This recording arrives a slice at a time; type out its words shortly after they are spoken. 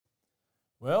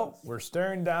Well, we're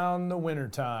staring down the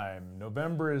wintertime.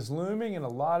 November is looming and a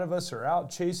lot of us are out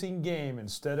chasing game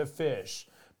instead of fish.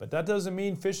 But that doesn't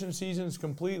mean fishing season's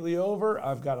completely over.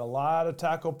 I've got a lot of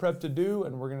tackle prep to do,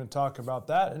 and we're going to talk about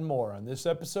that and more on this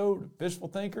episode of Fishful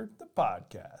Thinker, the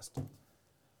podcast.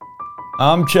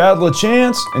 I'm Chad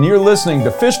LaChance, and you're listening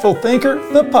to Fishful Thinker,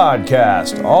 the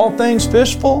podcast. All things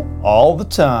fishful, all the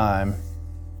time.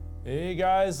 Hey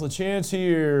guys, LaChance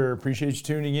here. Appreciate you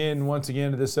tuning in once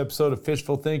again to this episode of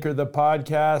Fishful Thinker, the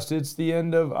podcast. It's the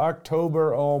end of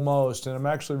October almost, and I'm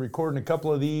actually recording a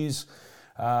couple of these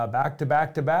back to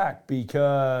back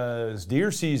because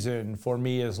deer season for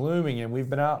me is looming, and we've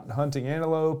been out hunting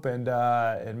antelope and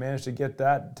managed to get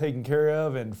that taken care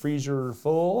of and freezer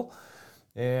full.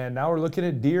 And now we're looking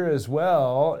at deer as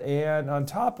well. And on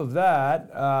top of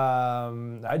that,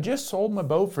 I just sold my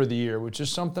boat for the year, which is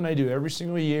something I do every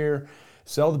single year.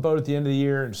 Sell the boat at the end of the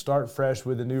year and start fresh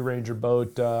with a new Ranger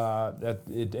boat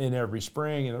in every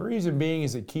spring. And the reason being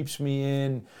is it keeps me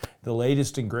in the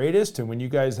latest and greatest. And when you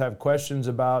guys have questions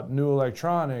about new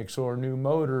electronics or new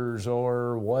motors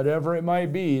or whatever it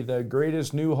might be, the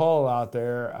greatest new hull out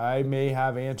there, I may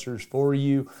have answers for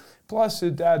you. Plus,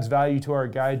 it adds value to our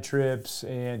guide trips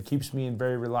and keeps me in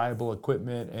very reliable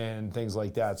equipment and things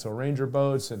like that. So Ranger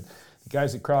Boats and the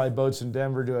guys at Crowley Boats in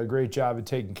Denver do a great job of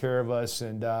taking care of us.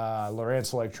 And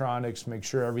Lawrence Electronics make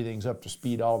sure everything's up to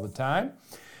speed all the time.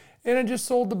 And I just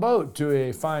sold the boat to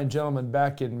a fine gentleman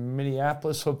back in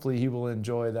Minneapolis. Hopefully he will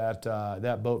enjoy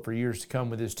that boat for years to come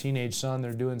with his teenage son.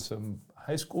 They're doing some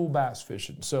high school bass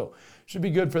fishing. So should be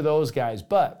good for those guys.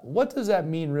 But what does that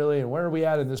mean really? And where are we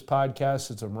at in this podcast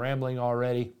since I'm rambling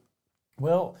already?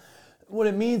 Well, what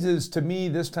it means is, to me,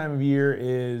 this time of year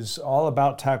is all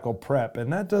about tackle prep.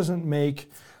 And that doesn't make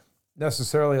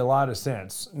necessarily a lot of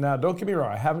sense. Now, don't get me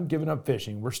wrong. I haven't given up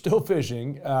fishing. We're still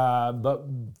fishing, but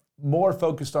more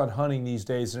focused on hunting these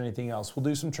days than anything else. We'll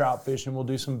do some trout fishing. We'll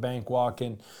do some bank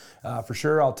walking. For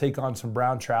sure, I'll take on some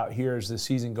brown trout here as the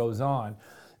season goes on.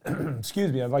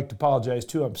 Excuse me, I'd like to apologize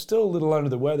too. I'm still a little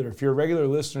under the weather. If you're a regular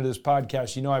listener to this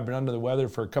podcast, you know I've been under the weather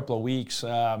for a couple of weeks.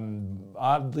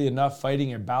 Oddly enough,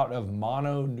 fighting a bout of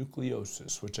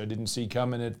mononucleosis, which I didn't see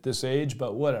coming at this age,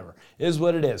 but whatever. It is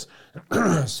what it is.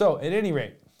 So at any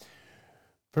rate,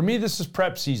 for me, this is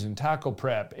prep season, tackle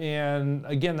prep. And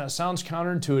again, that sounds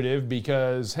counterintuitive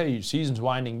because, hey, season's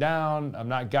winding down. I'm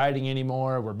not guiding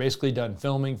anymore. We're basically done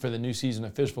filming for the new season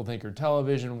of Fishful Thinker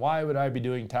television. Why would I be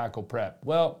doing tackle prep?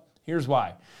 Well, here's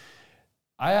why.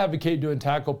 I advocate doing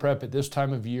tackle prep at this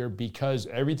time of year because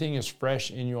everything is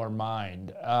fresh in your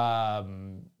mind.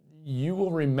 You will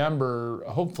remember,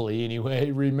 hopefully anyway,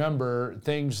 remember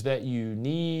things that you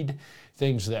need,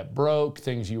 things that broke,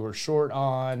 things you were short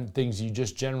on, things you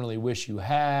just generally wish you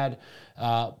had,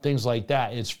 things like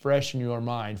that. It's fresh in your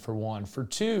mind, for one. For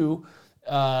two,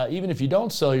 even if you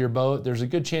don't sell your boat, there's a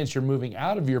good chance you're moving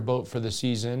out of your boat for the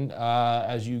season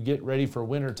as you get ready for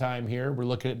winter time here. We're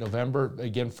looking at November.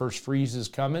 Again, first freeze is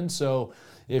coming. So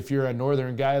if you're a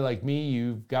northern guy like me,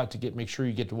 you've got to make sure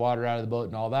you get the water out of the boat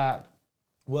and all that.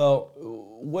 Well,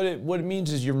 what it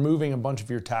means is you're moving a bunch of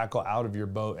your tackle out of your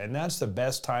boat, and that's the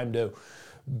best time to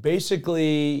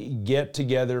basically get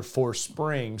together for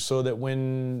spring so that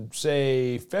when,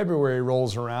 say, February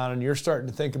rolls around and you're starting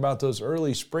to think about those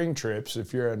early spring trips,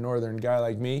 if you're a northern guy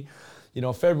like me, you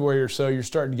know, February or so, you're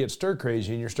starting to get stir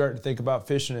crazy and you're starting to think about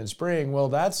fishing in spring. Well,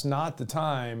 that's not the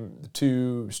time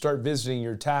to start visiting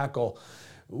your tackle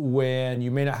when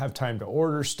you may not have time to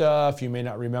order stuff, you may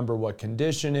not remember what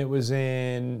condition it was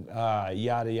in,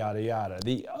 yada, yada, yada.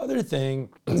 The other thing,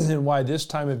 and why this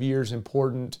time of year is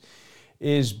important,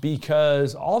 is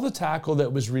because all the tackle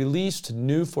that was released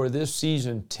new for this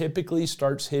season typically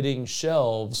starts hitting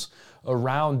shelves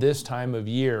around this time of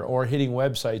year, or hitting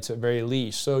websites at very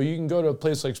least. So you can go to a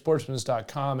place like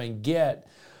sportsmans.com and get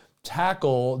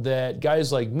tackle that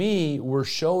guys like me were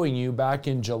showing you back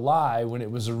in July when it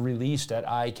was released at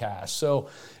ICAST. So,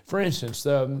 for instance,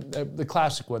 the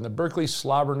classic one, the Berkley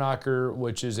Slobber Knocker,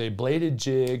 which is a bladed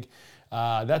jig.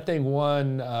 That thing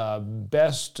won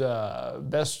best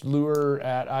lure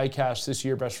at ICAST this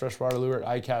year, best freshwater lure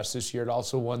at ICAST this year. It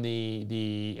also won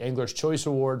the Angler's Choice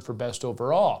Award for best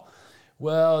overall.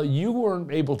 Well, you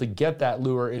weren't able to get that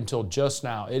lure until just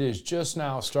now. It is just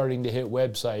now starting to hit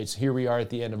websites. Here we are at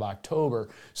the end of October.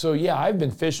 So yeah, I've been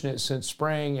fishing it since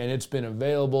spring, and it's been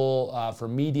available for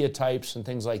media types and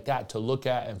things like that to look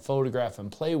at and photograph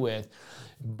and play with.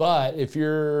 But if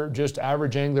you're just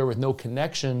average angler with no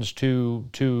connections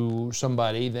to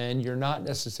somebody, then you're not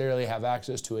necessarily have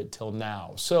access to it till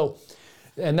now. So,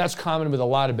 and that's common with a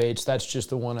lot of baits. That's just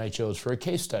the one I chose for a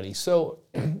case study. So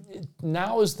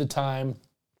now is the time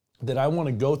that I want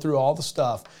to go through all the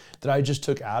stuff that I just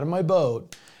took out of my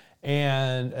boat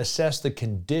and assess the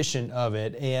condition of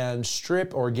it and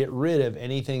strip or get rid of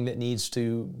anything that needs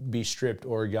to be stripped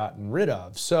or gotten rid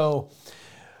of. So,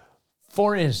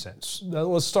 for instance,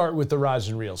 let's start with the rods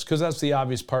and reels, because that's the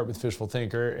obvious part with Fishful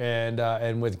Thinker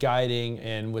and with guiding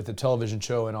and with the television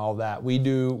show and all that. We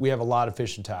have a lot of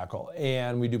fish and tackle,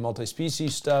 and we do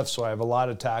multi-species stuff, so I have a lot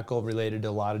of tackle related to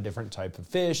a lot of different type of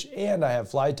fish, and I have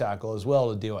fly tackle as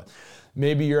well to deal with.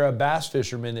 Maybe you're a bass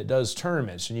fisherman that does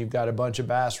tournaments and you've got a bunch of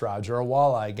bass rods, or a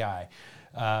walleye guy.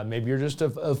 Maybe you're just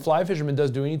a fly fisherman,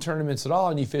 doesn't do any tournaments at all,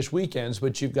 and you fish weekends,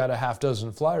 but you've got a half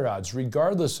dozen fly rods.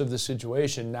 Regardless of the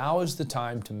situation, now is the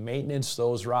time to maintenance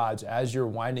those rods as you're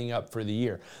winding up for the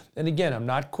year. And again, I'm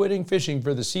not quitting fishing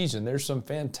for the season. There's some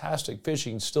fantastic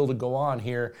fishing still to go on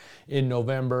here in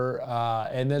November,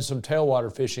 and then some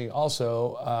tailwater fishing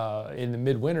also in the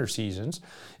midwinter seasons.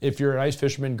 If you're an ice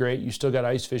fisherman, great, you still got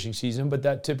ice fishing season, but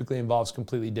that typically involves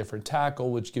completely different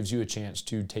tackle, which gives you a chance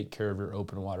to take care of your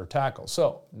open water tackle.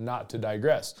 So, not to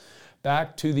digress,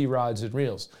 back to the rods and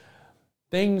reels.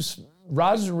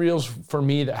 Rods and reels for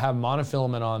me that have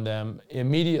monofilament on them,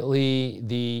 immediately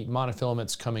the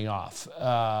monofilament's coming off.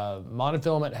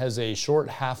 Monofilament has a short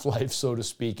half-life, so to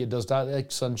speak. It does not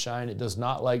like sunshine. It does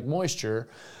not like moisture.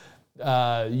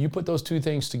 You put those two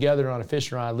things together on a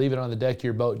fishing rod, leave it on the deck of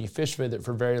your boat, and you fish with it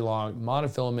for very long.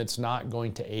 Monofilament's not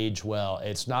going to age well.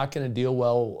 It's not going to deal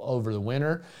well over the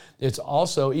winter. It's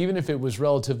also, even if it was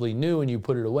relatively new and you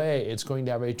put it away, it's going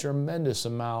to have a tremendous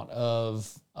amount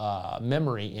of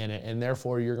memory in it, and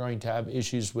therefore you're going to have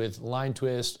issues with line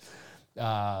twist.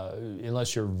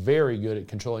 Unless you're very good at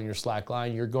controlling your slack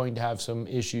line, you're going to have some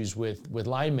issues with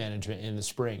line management in the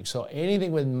spring. So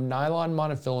anything with nylon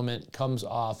monofilament comes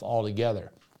off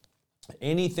altogether.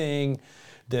 Anything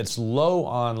that's low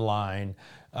on line,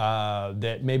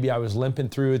 that maybe I was limping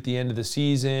through at the end of the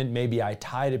season, maybe I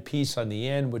tied a piece on the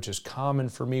end, which is common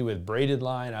for me with braided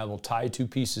line. I will tie two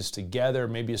pieces together.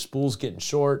 Maybe a spool's getting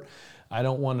short. I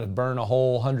don't want to burn a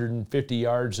whole 150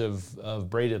 yards of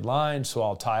braided line, so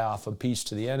I'll tie off a piece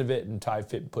to the end of it and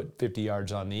put 50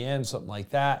 yards on the end, something like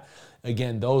that.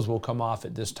 Again, those will come off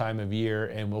at this time of year,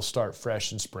 and we'll start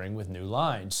fresh in spring with new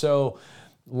line. So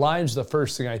line's the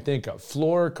first thing I think of.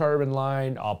 Fluorocarbon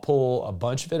line, I'll pull a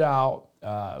bunch of it out,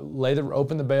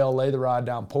 open the bail, lay the rod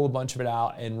down, pull a bunch of it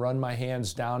out, and run my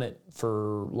hands down it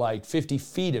for like 50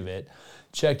 feet of it,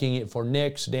 checking it for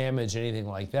nicks, damage, anything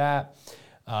like that.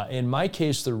 In my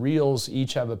case, the reels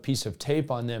each have a piece of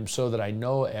tape on them so that I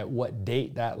know at what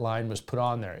date that line was put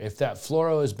on there. If that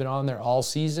fluoro has been on there all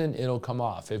season, it'll come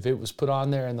off. If it was put on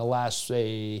there in the last,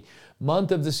 say,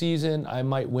 month of the season, I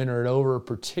might winter it over,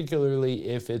 particularly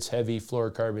if it's heavy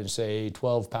fluorocarbon, say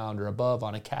 12 pound or above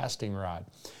on a casting rod.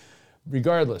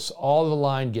 Regardless, all the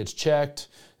line gets checked.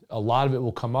 A lot of it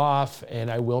will come off,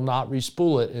 and I will not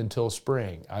respool it until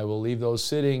spring. I will leave those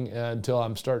sitting until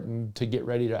I'm starting to get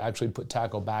ready to actually put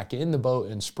tackle back in the boat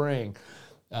in spring.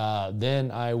 Then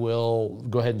I will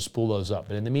go ahead and spool those up.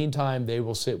 But in the meantime, they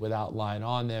will sit without line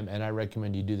on them, and I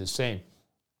recommend you do the same.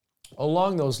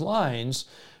 Along those lines,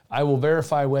 I will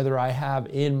verify whether I have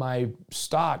in my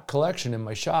stock collection in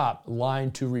my shop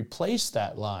line to replace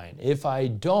that line. If I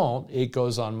don't, it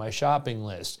goes on my shopping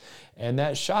list. And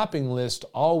that shopping list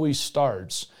always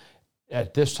starts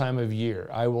at this time of year.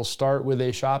 I will start with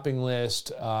a shopping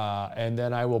list, and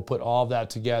then I will put all of that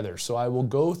together. So I will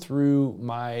go through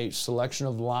my selection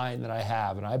of line that I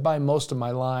have, and I buy most of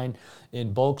my line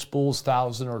in bulk spools,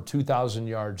 1,000 or 2,000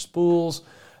 yard spools.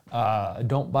 I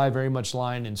don't buy very much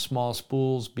line in small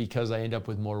spools because I end up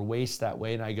with more waste that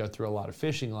way, and I go through a lot of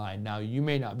fishing line. Now, you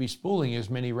may not be spooling as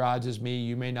many rods as me.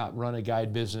 You may not run a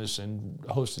guide business and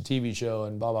host a TV show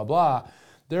and blah, blah, blah.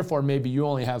 Therefore, maybe you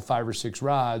only have 5 or 6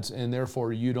 rods, and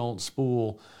therefore you don't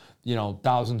spool,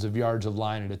 thousands of yards of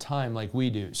line at a time like we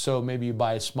do. So maybe you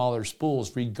buy smaller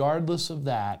spools. Regardless of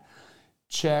that,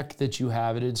 check that you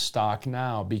have it in stock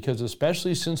now, because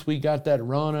especially since we got that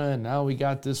Rona and now we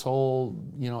got this whole,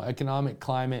 economic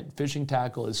climate, fishing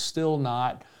tackle is still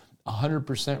not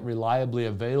 100% reliably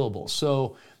available.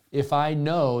 So if I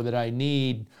know that I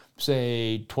need,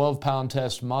 say, 12-pound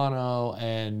test mono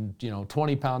and,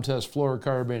 20-pound test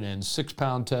fluorocarbon and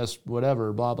 6-pound test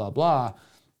whatever, blah, blah, blah,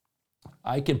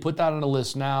 I can put that on a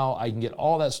list now. I can get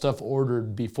all that stuff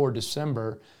ordered before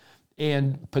December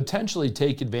and potentially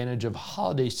take advantage of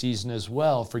holiday season as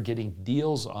well for getting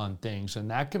deals on things. And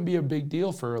that can be a big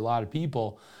deal for a lot of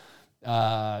people,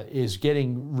 is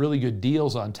getting really good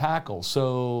deals on tackle.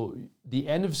 So the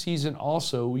end of season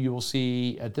also, you will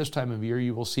see at this time of year,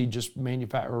 you will see just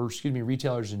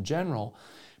retailers in general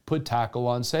put tackle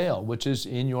on sale, which is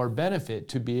in your benefit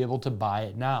to be able to buy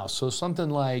it now. So something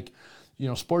like,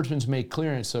 Sportsman's make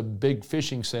clearance, a big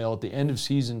fishing sale at the end of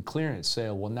season clearance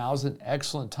sale. Well, now's an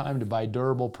excellent time to buy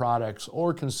durable products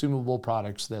or consumable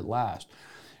products that last.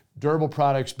 Durable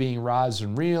products being rods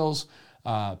and reels,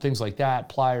 things like that,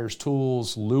 pliers,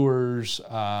 tools, lures,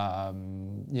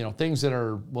 things that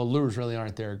are, lures really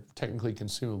aren't there, technically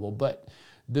consumable, but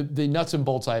the nuts and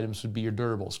bolts items would be your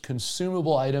durables.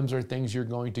 Consumable items are things you're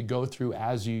going to go through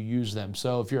as you use them.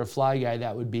 So if you're a fly guy,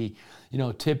 that would be,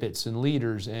 tippets and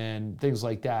leaders and things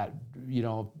like that.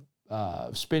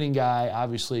 Spinning guy,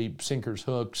 obviously sinkers,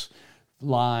 hooks,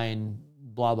 line,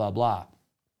 blah, blah, blah.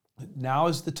 Now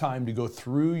is the time to go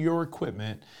through your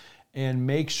equipment and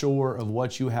make sure of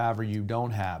what you have or you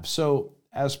don't have. So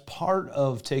as part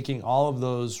of taking all of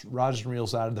those rods and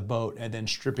reels out of the boat and then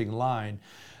stripping line,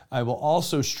 I will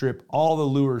also strip all the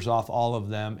lures off all of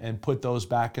them and put those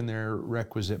back in their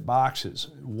requisite boxes.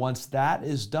 Once that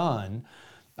is done,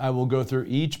 I will go through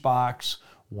each box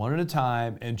one at a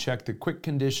time and check the quick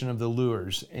condition of the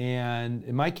lures. And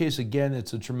in my case, again,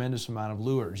 it's a tremendous amount of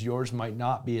lures. Yours might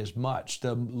not be as much.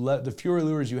 The fewer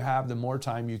lures you have, the more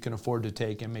time you can afford to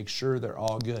take and make sure they're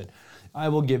all good. I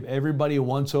will give everybody a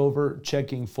once-over,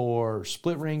 checking for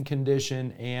split ring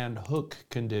condition and hook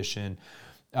condition,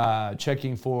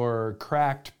 checking for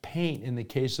cracked paint in the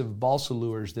case of balsa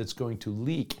lures that's going to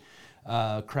leak,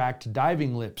 cracked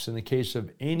diving lips in the case of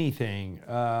anything.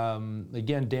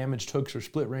 Again, damaged hooks or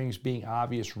split rings being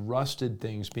obvious, rusted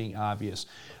things being obvious.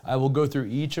 I will go through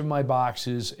each of my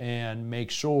boxes and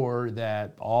make sure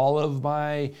that all of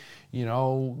my,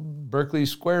 Berkley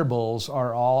square bulls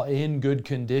are all in good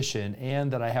condition and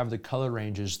that I have the color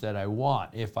ranges that I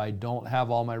want. If I don't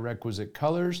have all my requisite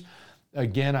colors,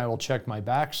 again, I will check my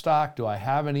back stock. Do I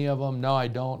have any of them? No, I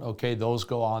don't. Okay, those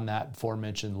go on that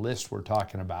aforementioned list we're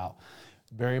talking about.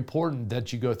 Very important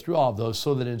that you go through all of those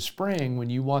so that in spring, when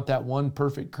you want that one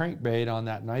perfect crankbait on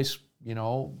that nice,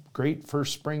 great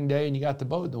first spring day and you got the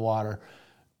boat in the water,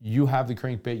 you have the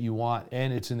crankbait you want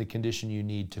and it's in the condition you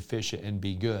need to fish it and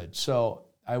be good. So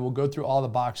I will go through all the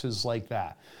boxes like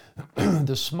that.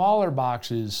 The smaller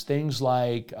boxes, things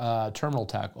like terminal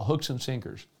tackle, hooks and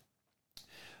sinkers.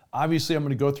 Obviously, I'm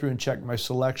going to go through and check my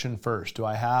selection first. Do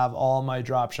I have all my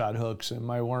drop shot hooks and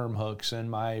my worm hooks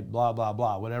and my blah, blah,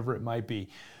 blah, whatever it might be?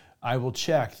 I will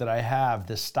check that I have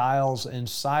the styles and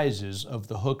sizes of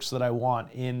the hooks that I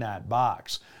want in that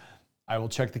box. I will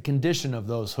check the condition of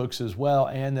those hooks as well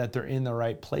and that they're in the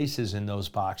right places in those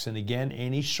boxes. And again,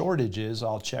 any shortages,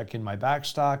 I'll check in my back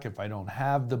stock. If I don't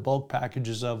have the bulk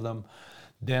packages of them,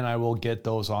 then I will get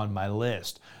those on my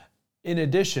list. In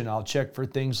addition, I'll check for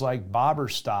things like bobber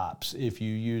stops if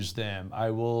you use them.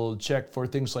 I will check for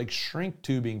things like shrink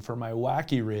tubing for my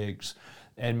wacky rigs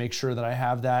and make sure that I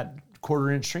have that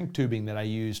 1/4-inch shrink tubing that I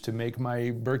use to make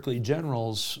my Berkley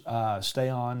Generals stay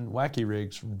on wacky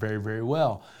rigs very, very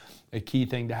well. A key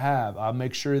thing to have. I'll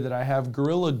make sure that I have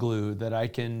Gorilla Glue that I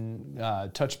can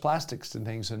touch plastics and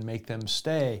things and make them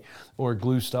stay or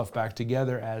glue stuff back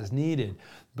together as needed.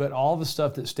 But all the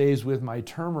stuff that stays with my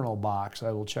terminal box,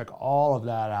 I will check all of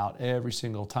that out every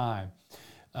single time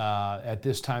at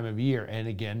this time of year. And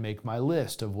again, make my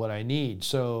list of what I need.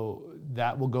 So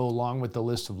that will go along with the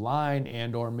list of line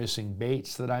and or missing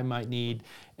baits that I might need.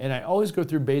 And I always go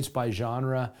through baits by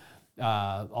genre.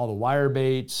 All the wire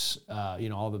baits,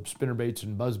 all the spinner baits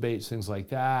and buzz baits, things like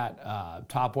that,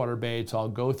 topwater baits. I'll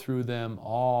go through them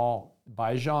all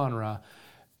by genre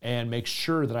and make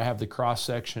sure that I have the cross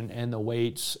section and the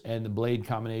weights and the blade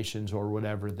combinations or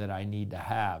whatever that I need to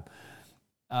have.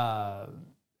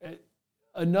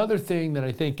 Another thing that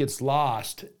I think gets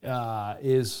lost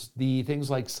is the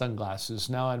things like sunglasses.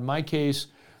 Now, in my case,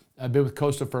 I've been with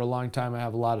Costa for a long time. I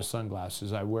have a lot of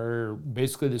sunglasses. I wear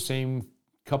basically the same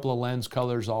couple of lens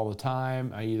colors all the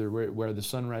time. I either wear the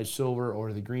Sunrise Silver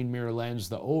or the Green Mirror lens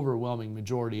the overwhelming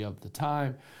majority of the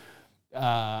time.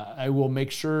 I will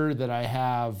make sure that I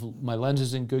have my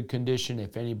lenses in good condition.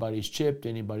 If anybody's chipped,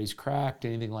 anybody's cracked,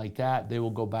 anything like that, they will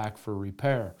go back for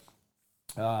repair.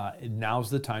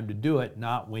 Now's the time to do it,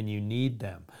 not when you need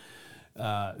them.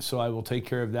 So I will take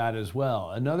care of that as well.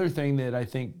 Another thing that I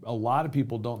think a lot of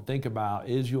people don't think about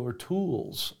is your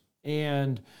tools.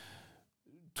 And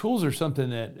tools are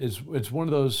something that it's one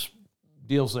of those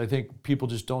deals that I think people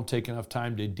just don't take enough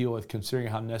time to deal with, considering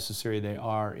how necessary they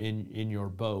are in your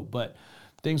boat. But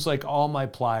things like all my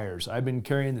pliers, I've been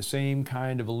carrying the same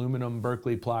kind of aluminum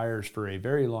Berkley pliers for a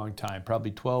very long time,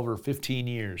 probably 12 or 15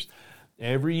 years.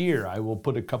 Every year I will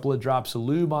put a couple of drops of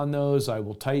lube on those. I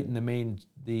will tighten the main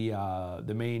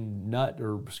nut,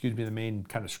 or the main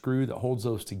kind of screw that holds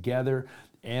those together.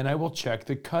 and I will check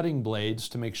the cutting blades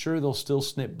to make sure they'll still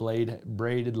snip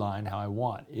braided line how I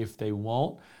want. If they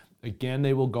won't, again,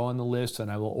 they will go on the list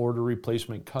and I will order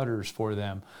replacement cutters for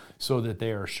them so that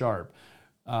they are sharp.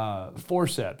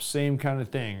 Forceps, same kind of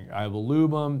thing. I will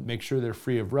lube them, make sure they're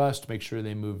free of rust, make sure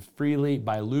they move freely.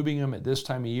 By lubing them at this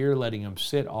time of year, letting them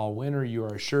sit all winter, you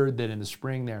are assured that in the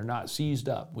spring they're not seized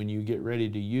up. When you get ready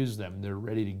to use them, they're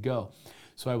ready to go.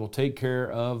 So I will take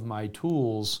care of my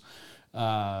tools,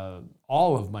 all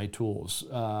of my tools.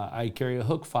 I carry a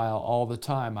hook file all the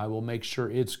time. I will make sure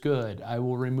it's good. I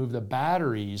will remove the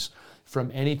batteries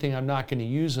from anything I'm not going to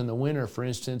use in the winter. For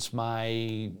instance,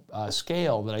 my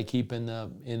scale that I keep in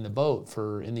the boat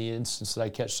for in the instance that I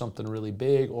catch something really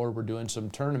big or we're doing some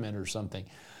tournament or something.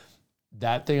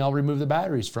 That thing I'll remove the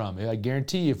batteries from. I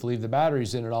guarantee you if we leave the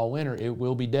batteries in it all winter, it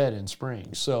will be dead in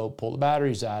spring. So pull the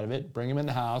batteries out of it, bring them in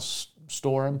the house,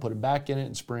 store them, put them back in it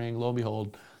in spring. Lo and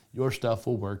behold, your stuff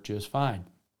will work just fine.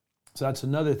 So that's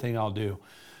another thing I'll do.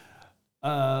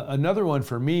 Another one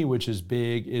for me, which is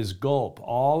big, is gulp.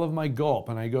 All of my gulp,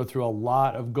 and I go through a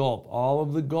lot of gulp, all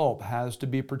of the gulp has to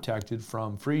be protected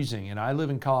from freezing. And I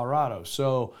live in Colorado,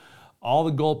 so all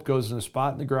the gulp goes in a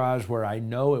spot in the garage where I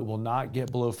know it will not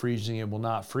get below freezing, it will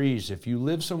not freeze. If you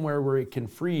live somewhere where it can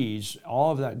freeze,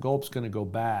 all of that gulp's going to go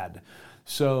bad.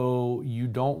 So you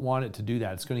don't want it to do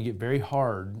that. It's going to get very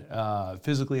hard,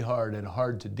 physically hard and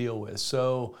hard to deal with.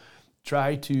 So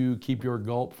try to keep your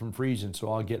gulp from freezing.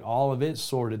 So I'll get all of it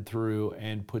sorted through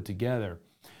and put together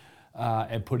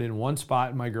and put in one spot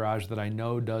in my garage that I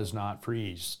know does not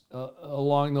freeze.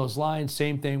 Along those lines,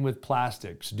 same thing with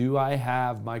plastics. Do I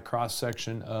have my cross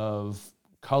section of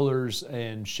colors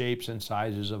and shapes and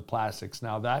sizes of plastics?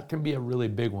 Now that can be a really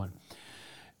big one.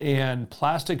 And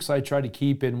plastics I try to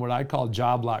keep in what I call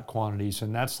job lot quantities,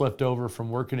 and that's left over from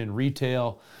working in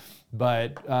retail.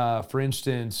 But for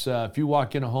instance, if you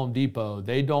walk in a Home Depot,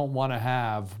 they don't want to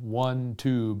have one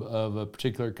tube of a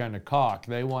particular kind of caulk.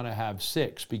 They want to have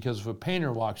 6, because if a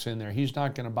painter walks in there, he's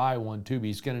not going to buy one tube.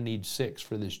 He's going to need 6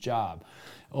 for this job.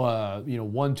 1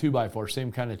 2x4,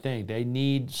 same kind of thing. They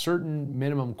need certain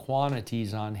minimum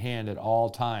quantities on hand at all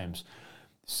times.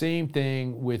 Same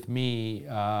thing with me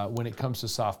when it comes to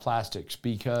soft plastics,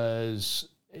 because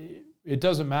it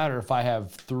doesn't matter if I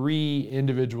have 3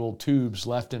 individual tubes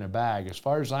left in a bag. As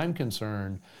far as I'm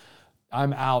concerned,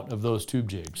 I'm out of those tube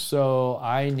jigs. So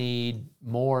I need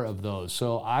more of those.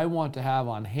 So I want to have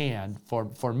on hand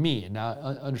for me. Now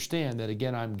understand that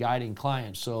again, I'm guiding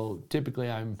clients. So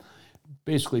typically I'm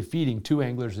basically feeding 2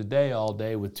 anglers a day all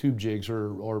day with tube jigs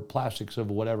or plastics of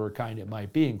whatever kind it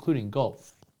might be, including gulp.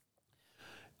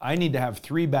 I need to have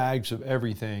 3 bags of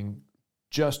everything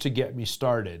just to get me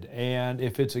started. And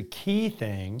if it's a key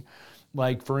thing,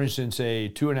 like for instance, a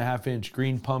 2.5-inch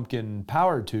green pumpkin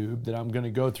power tube that I'm going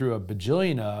to go through a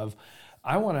bajillion of,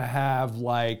 I want to have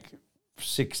like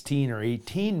 16 or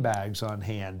 18 bags on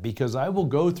hand, because I will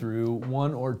go through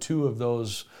 1 or 2 of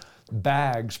those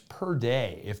bags per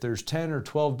day. If there's 10 or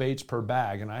 12 baits per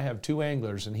bag, and I have 2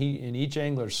 anglers, and each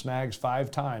angler snags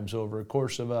 5 times over a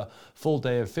course of a full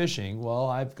day of fishing, well,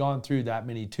 I've gone through that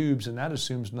many tubes, and that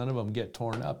assumes none of them get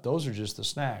torn up. Those are just the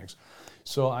snags.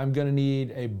 So I'm going to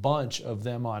need a bunch of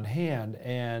them on hand.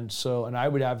 And I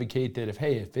would advocate that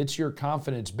if it's your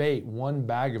confidence bait, 1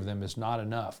 bag of them is not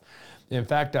enough. In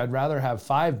fact, I'd rather have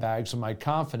 5 bags of my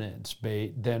confidence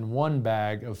bait than 1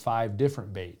 bag of 5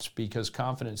 different baits, because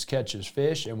confidence catches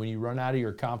fish. And when you run out of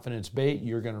your confidence bait,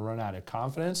 you're going to run out of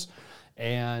confidence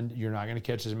and you're not going to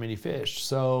catch as many fish.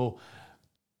 So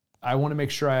I want to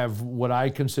make sure I have what I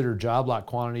consider job lot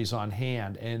quantities on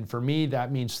hand. And for me,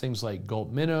 that means things like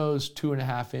gulp minnows,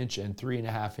 2.5-inch and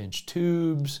 3.5-inch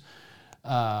tubes,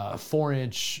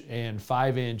 4-inch and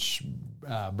 5-inch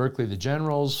Berkeley the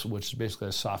Generals, which is basically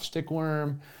a soft stick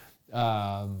worm.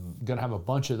 Gonna have a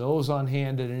bunch of those on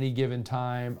hand at any given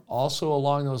time. Also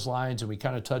along those lines, and we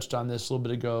kind of touched on this a little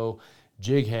bit ago,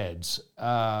 jig heads.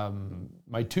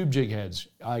 My tube jig heads,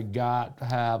 I got to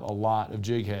have a lot of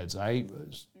jig heads.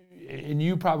 And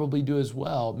you probably do as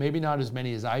well. Maybe not as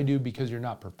many as I do, because you're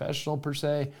not professional per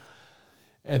se,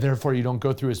 and therefore you don't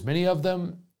go through as many of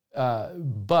them.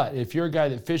 But if you're a guy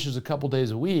that fishes a couple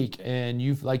days a week and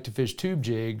you like to fish tube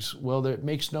jigs, well, it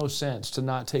makes no sense to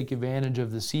not take advantage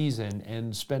of the season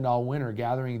and spend all winter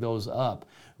gathering those up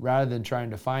rather than trying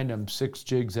to find them 6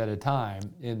 jigs at a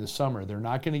time in the summer. They're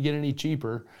not going to get any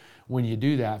cheaper when you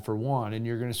do that, for one, and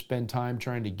you're going to spend time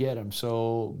trying to get them.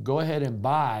 So go ahead and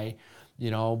buy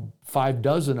 5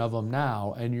 dozen of them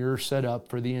now, and you're set up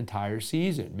for the entire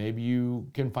season. Maybe you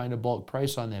can find a bulk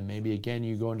price on them. Maybe, again,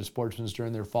 you go into Sportsman's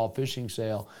during their fall fishing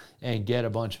sale and get a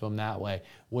bunch of them that way.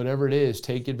 Whatever it is,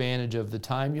 take advantage of the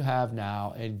time you have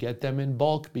now and get them in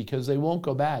bulk, because they won't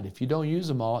go bad. If you don't use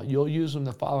them all, you'll use them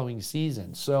the following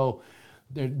season. So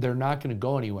they're not going to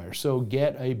go anywhere. So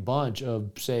get a bunch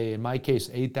of, say, in my case,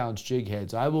 1/8-ounce jig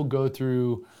heads. I will go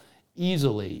through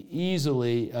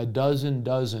easily a dozen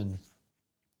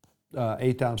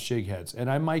 1/8-ounce jig heads.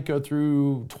 And I might go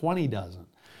through 20 dozen,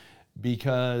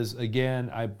 because, again,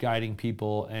 I'm guiding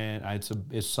people, and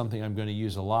it's something I'm going to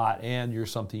use a lot, and you're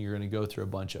going to go through a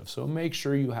bunch of. So make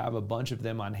sure you have a bunch of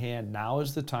them on hand. Now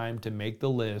is the time to make the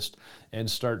list and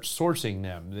start sourcing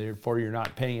them. Therefore, you're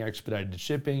not paying expedited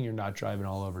shipping, you're not driving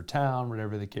all over town,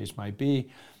 whatever the case might be.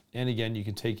 And again, you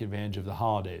can take advantage of the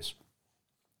holidays.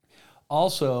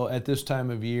 Also, at this time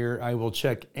of year, I will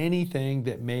check anything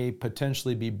that may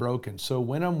potentially be broken. So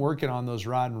when I'm working on those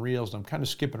rod and reels, I'm kind of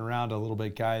skipping around a little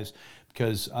bit, guys,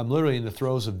 because I'm literally in the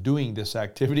throes of doing this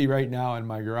activity right now in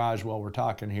my garage while we're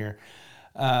talking here.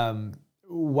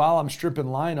 While I'm stripping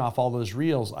line off all those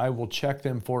reels, I will check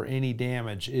them for any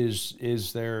damage.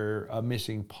 Is there a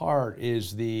missing part?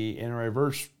 Is the inner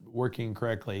reverse working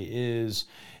correctly? Is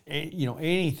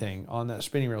anything on that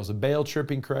spinning reel? Is the bail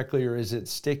tripping correctly, or is it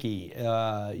sticky?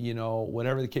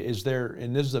 Whatever the case, is there,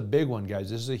 and this is a big one, guys,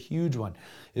 this is a huge one.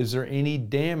 Is there any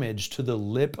damage to the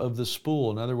lip of the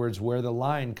spool? In other words, where the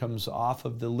line comes off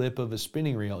of the lip of a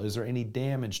spinning reel, is there any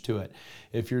damage to it?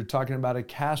 If you're talking about a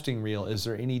casting reel, is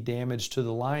there any damage to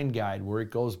the line guide where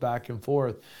it goes back and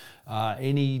forth?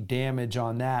 Any damage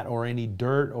on that, or any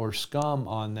dirt or scum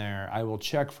on there, I will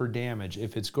check for damage.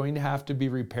 If it's going to have to be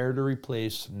repaired or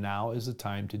replaced, now is the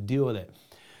time to deal with it.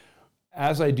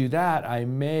 As I do that, I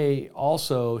may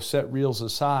also set reels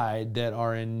aside that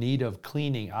are in need of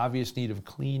cleaning, obvious need of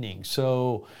cleaning.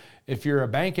 So if you're a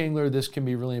bank angler, this can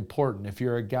be really important. If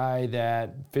you're a guy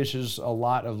that fishes a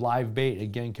lot of live bait,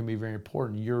 again, can be very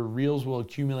important. Your reels will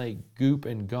accumulate goop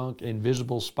and gunk in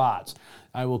visible spots.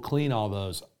 I will clean all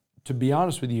those. To be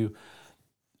honest with you,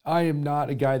 I am not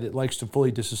a guy that likes to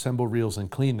fully disassemble reels and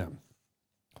clean them.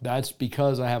 That's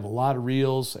because I have a lot of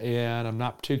reels and I'm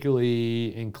not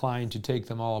particularly inclined to take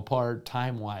them all apart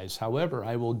time-wise. However,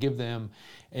 I will give them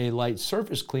a light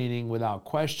surface cleaning without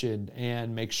question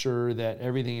and make sure that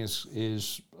everything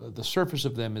is the surface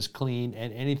of them is clean,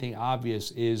 and anything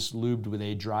obvious is lubed with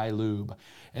a dry lube.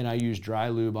 And I use dry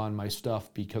lube on my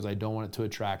stuff because I don't want it to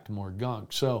attract more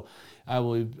gunk. So I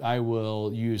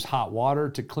will use hot water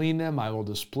to clean them. I will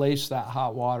displace that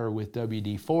hot water with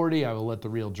WD-40. I will let the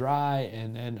reel dry,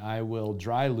 and then I will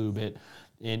dry lube it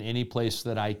in any place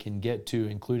that I can get to,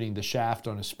 including the shaft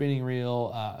on a spinning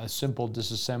reel, a simple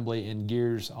disassembly in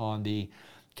gears on the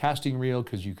casting reel,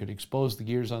 because you could expose the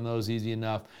gears on those easy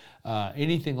enough.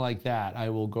 Anything like that, I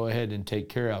will go ahead and take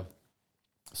care of.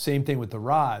 Same thing with the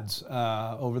rods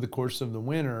over the course of the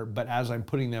winter, but as I'm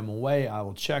putting them away, I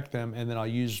will check them, and then I'll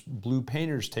use blue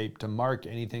painter's tape to mark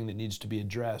anything that needs to be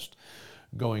addressed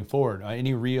going forward.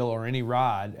 Any reel or any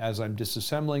rod, as I'm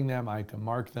disassembling them, I can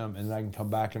mark them, and then I can come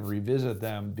back and revisit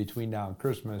them between now and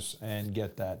Christmas and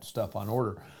get that stuff on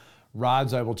order.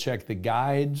 Rods, I will check the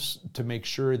guides to make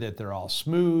sure that they're all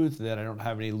smooth, that I don't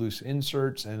have any loose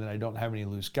inserts, and that I don't have any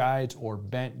loose guides or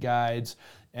bent guides,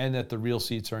 and that the reel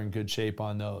seats are in good shape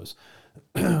on those.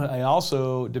 I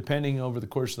also, depending over the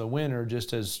course of the winter,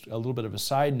 just as a little bit of a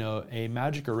side note, a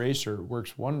magic eraser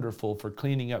works wonderful for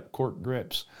cleaning up cork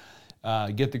grips.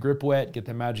 Get the grip wet, get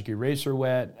the magic eraser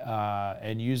wet,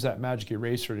 and use that magic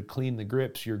eraser to clean the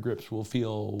grips. Your grips will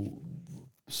feel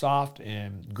soft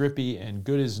and grippy and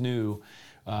good as new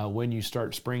when you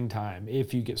start springtime,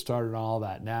 if you get started on all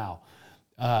that now.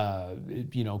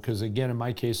 Because again, in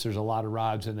my case, there's a lot of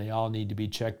rods and they all need to be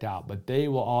checked out, but they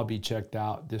will all be checked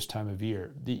out this time of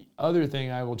year. The other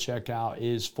thing I will check out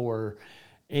is for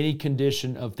any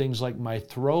condition of things like my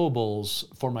throwables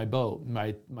for my boat,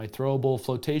 my throwable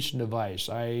flotation device.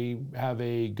 I have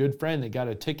a good friend that got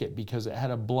a ticket because it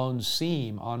had a blown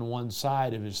seam on one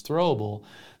side of his throwable.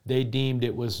 They deemed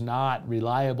it was not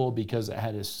reliable because it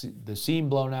had the seam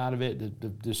blown out of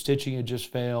it, the stitching had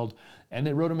just failed, and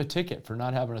they wrote him a ticket for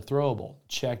not having a throwable.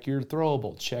 Check your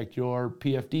throwable, check your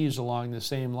PFDs along the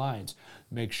same lines.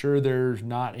 Make sure there's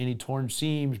not any torn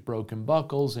seams, broken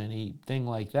buckles, anything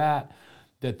like that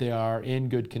they are in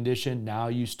good condition. Now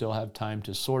you still have time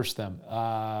to source them.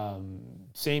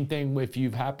 Same thing if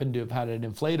you've happened to have had an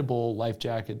inflatable life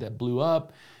jacket that blew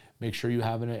up. Make sure you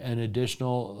have an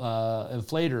additional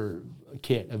inflator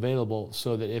kit available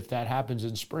so that if that happens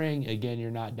in spring, again,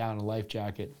 you're not down a life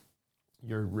jacket.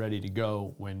 You're ready to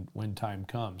go when time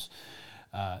comes.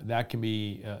 That can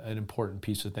be an important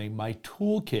piece of thing. My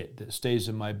toolkit that stays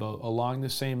in my boat, along the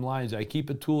same lines, I keep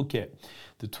a toolkit.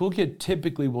 The toolkit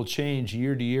typically will change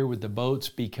year to year with the boats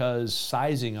because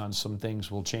sizing on some things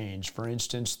will change. For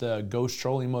instance, the Ghost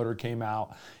trolling motor came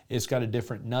out. It's got a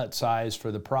different nut size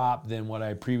for the prop than what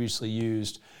I previously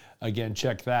used. Again,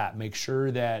 check that. Make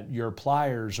sure that your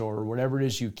pliers or whatever it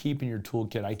is you keep in your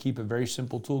toolkit, I keep a very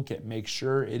simple toolkit. Make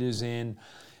sure it is in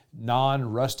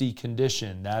non-rusty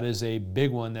condition. That is a big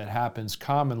one that happens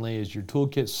commonly, is your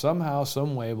toolkit somehow,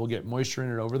 some way will get moisture in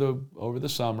it over the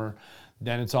summer.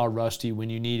 Then it's all rusty.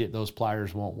 When you need it, those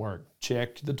pliers won't work.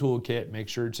 Check the toolkit, make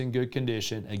sure it's in good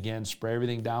condition. Again, spray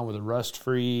everything down with a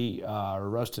rust-free or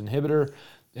rust inhibitor,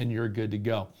 and you're good to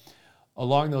go.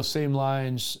 Along those same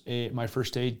lines, my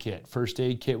first aid kit. First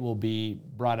aid kit will be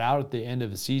brought out at the end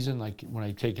of the season. Like when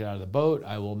I take it out of the boat,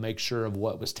 I will make sure of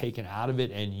what was taken out of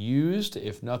it and used.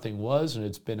 If nothing was,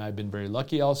 and I've been very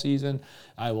lucky all season,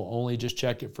 I will only just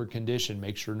check it for condition,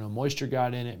 make sure no moisture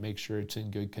got in it, make sure it's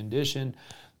in good condition,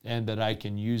 and that I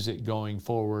can use it going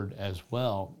forward as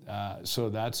well. So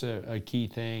that's a key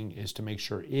thing, is to make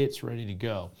sure it's ready to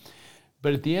go.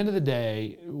 But at the end of the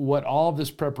day, what all of this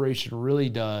preparation really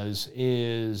does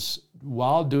is,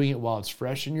 while doing it while it's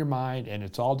fresh in your mind and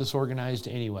it's all disorganized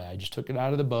anyway, I just took it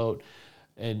out of the boat,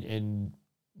 and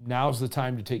now's the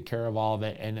time to take care of all of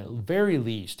it. And at very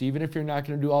least, even if you're not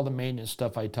going to do all the maintenance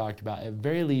stuff I talked about, at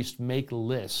very least make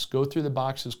lists. Go through the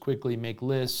boxes quickly, make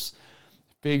lists,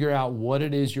 figure out what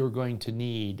it is you're going to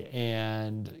need,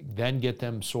 and then get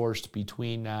them sourced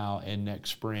between now and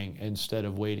next spring instead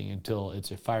of waiting until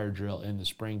it's a fire drill in the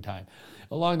springtime.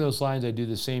 Along those lines, I do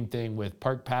the same thing with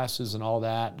park passes and all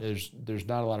that. There's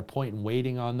not a lot of point in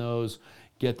waiting on those.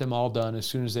 Get them all done as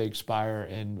soon as they expire,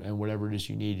 and whatever it is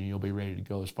you need, and you'll be ready to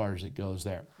go as far as it goes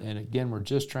there. And again, we're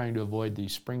just trying to avoid the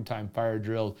springtime fire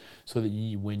drills so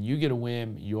that when you get a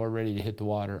whim, you're ready to hit the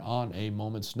water on a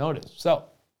moment's notice. So,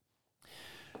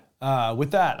 with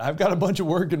that, I've got a bunch of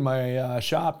work in my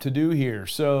shop to do here.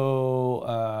 So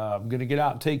I'm going to get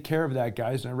out and take care of that,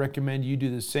 guys, and I recommend you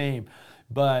do the same.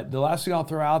 But the last thing I'll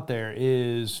throw out there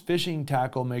is fishing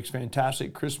tackle makes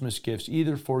fantastic Christmas gifts,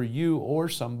 either for you or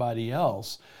somebody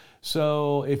else.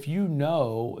 So if you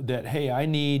know that, hey, I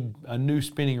need a new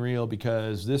spinning reel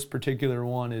because this particular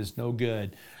one is no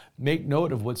good, make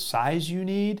note of what size you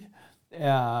need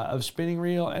of spinning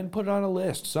reel and put it on a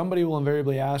list. Somebody will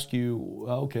invariably ask you,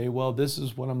 okay, well, this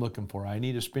is what I'm looking for. I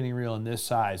need a spinning reel in this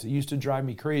size. It used to drive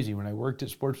me crazy when I worked at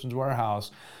Sportsman's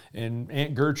Warehouse and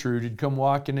Aunt Gertrude would come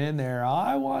walking in there.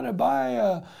 I want to buy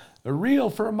a reel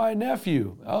for my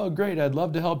nephew. Oh, great. I'd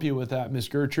love to help you with that, Miss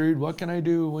Gertrude. What can I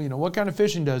do? What kind of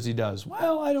fishing does he do?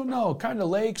 Well, I don't know. Kind of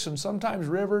lakes and sometimes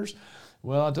rivers.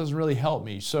 Well, it doesn't really help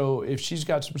me. So if she's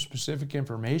got some specific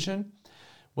information,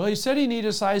 well, he said he needed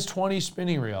a size 20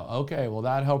 spinning reel. Okay, well,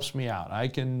 that helps me out. I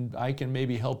can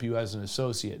maybe help you as an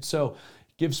associate. So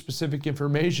give specific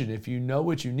information. If you know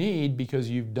what you need because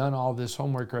you've done all this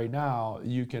homework right now,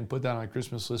 you can put that on a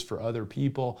Christmas list for other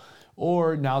people,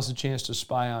 or now's the chance to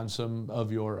spy on some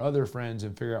of your other friends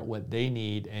and figure out what they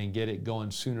need and get it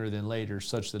going sooner than later,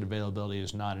 such that availability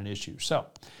is not an issue. So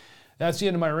that's the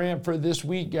end of my rant for this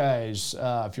week, guys.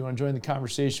 If you want to join the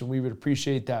conversation, we would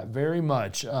appreciate that very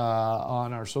much.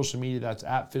 On our social media, that's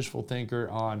at Fishful Thinker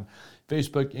on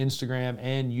Facebook, Instagram,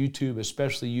 and YouTube,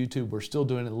 especially YouTube. We're still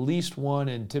doing at least one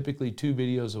and typically 2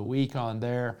 videos a week on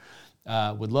there.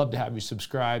 Would love to have you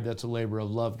subscribe. That's a labor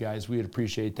of love, guys. We'd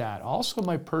appreciate that. Also,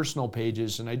 my personal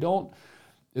pages, and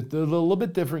they're a little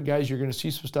bit different, guys. You're going to see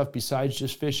some stuff besides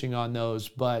just fishing on those,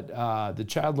 but the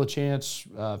Chad LaChance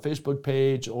Facebook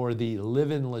page or the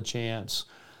Livin' LaChance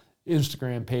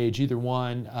Instagram page, either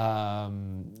one,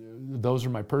 those are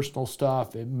my personal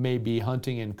stuff. It may be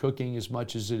hunting and cooking as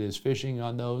much as it is fishing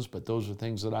on those, but those are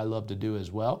things that I love to do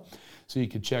as well. So you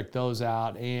can check those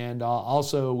out. And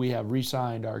also, we have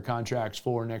re-signed our contracts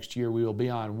for next year. We will be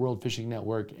on World Fishing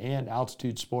Network and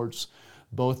Altitude Sports,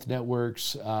 both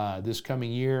networks this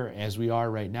coming year, as we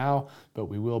are right now, but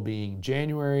we will be in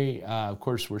January. Of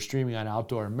course, we're streaming on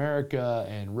Outdoor America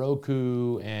and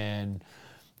Roku and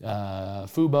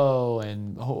Fubo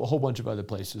and a whole bunch of other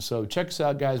places. So check us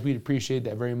out, guys. We'd appreciate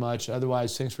that very much.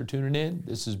 Otherwise, thanks for tuning in.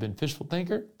 This has been Fishful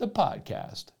Thinker, the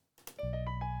podcast.